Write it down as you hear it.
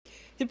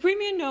The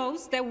Premier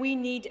knows that we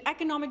need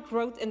economic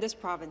growth in this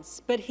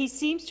province, but he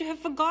seems to have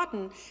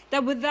forgotten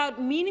that without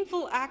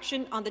meaningful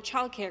action on the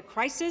childcare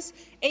crisis,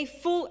 a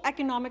full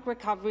economic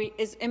recovery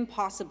is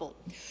impossible.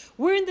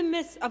 We're in the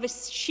midst of a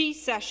She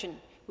session,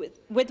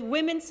 with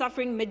women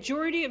suffering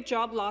majority of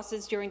job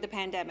losses during the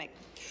pandemic.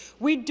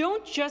 We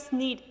don't just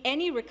need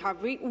any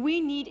recovery,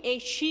 we need a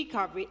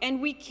She-Covery,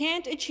 and we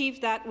can't achieve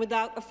that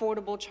without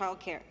affordable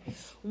childcare.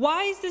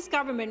 Why is this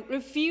government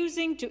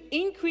refusing to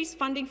increase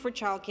funding for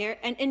childcare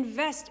and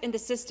invest in the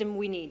system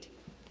we need?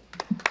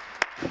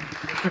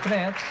 Mr.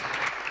 Finance.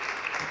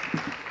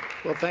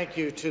 Well, thank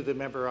you to the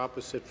member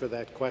opposite for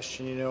that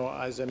question. You know,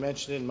 as I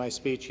mentioned in my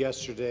speech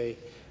yesterday,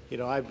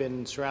 I've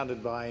been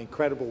surrounded by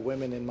incredible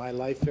women in my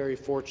life, very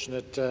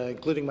fortunate,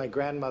 including my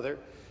grandmother,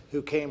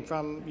 who came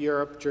from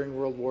Europe during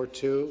World War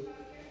II,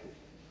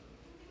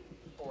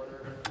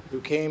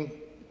 who came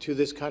to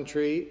this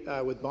country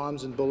with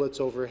bombs and bullets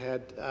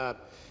overhead,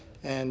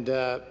 and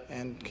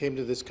came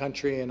to this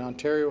country. And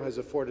Ontario has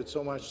afforded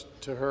so much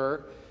to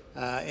her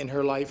in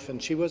her life,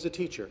 and she was a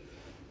teacher.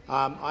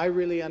 I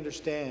really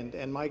understand,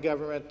 and my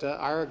government,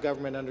 our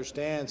government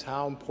understands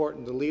how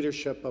important the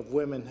leadership of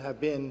women have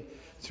been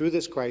through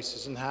this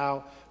crisis and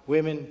how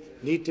women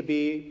need to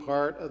be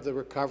part of the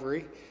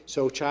recovery.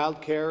 So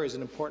childcare is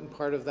an important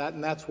part of that,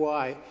 and that's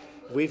why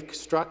we've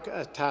struck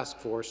a task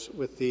force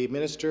with the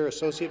Minister,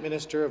 Associate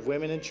Minister of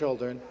Women and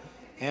Children,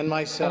 and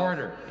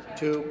myself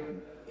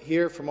to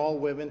hear from all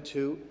women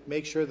to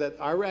make sure that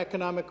our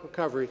economic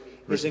recovery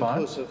is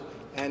inclusive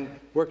and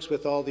works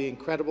with all the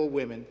incredible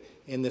women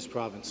in this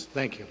province.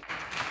 Thank you.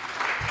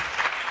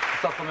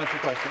 Supplementary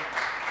question.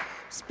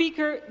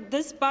 Speaker,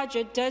 this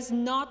budget does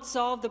not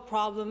solve the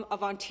problem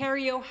of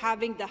Ontario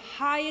having the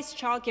highest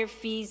childcare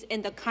fees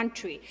in the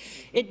country.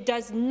 It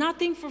does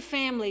nothing for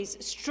families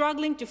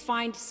struggling to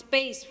find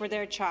space for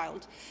their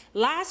child.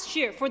 Last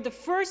year, for the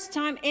first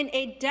time in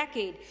a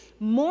decade,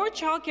 more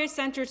childcare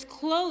centres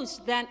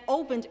closed than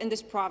opened in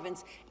this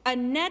province, a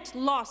net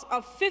loss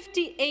of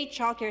 58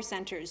 childcare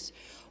centres.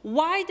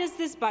 Why does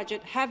this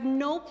budget have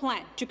no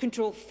plan to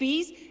control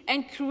fees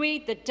and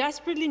create the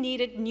desperately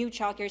needed new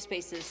childcare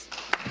spaces?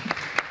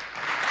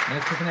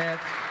 Mr.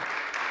 Finance.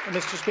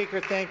 Mr. Speaker,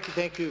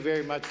 thank you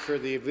very much for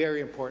the very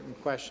important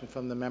question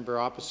from the member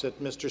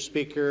opposite. Mr.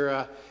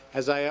 Speaker,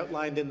 as I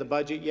outlined in the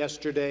budget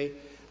yesterday,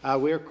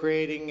 we've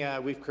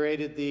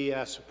created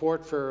the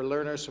Support for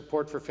Learners,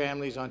 Support for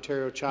Families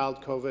Ontario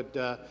Child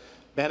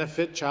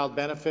COVID Child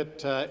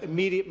Benefit,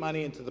 immediate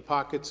money into the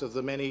pockets of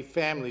the many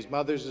families,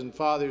 mothers and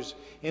fathers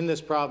in this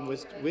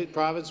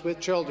province with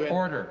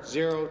children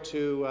 0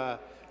 to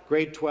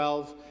grade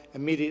 12.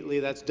 Immediately,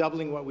 that's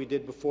doubling what we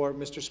did before.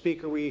 Mr.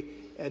 Speaker, we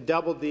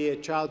doubled the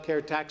child care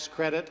tax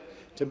credit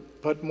to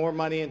put more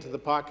money into the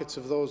pockets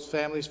of those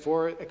families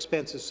for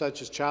expenses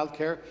such as child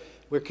care.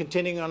 We're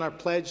continuing on our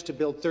pledge to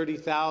build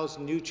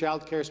 30,000 new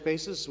child care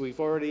spaces. We've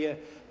already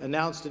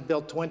announced and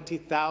built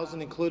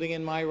 20,000, including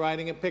in my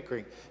riding of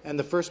Pickering. And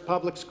the first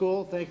public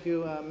school, thank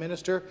you,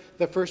 Minister,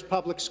 the first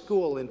public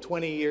school in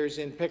 20 years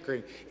in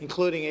Pickering,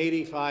 including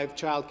 85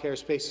 child care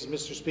spaces.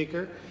 Mr.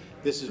 Speaker,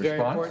 this is very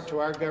important to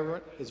our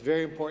government. It's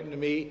very important to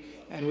me,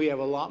 and we have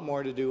a lot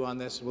more to do on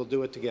this, and we'll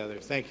do it together.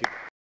 Thank you.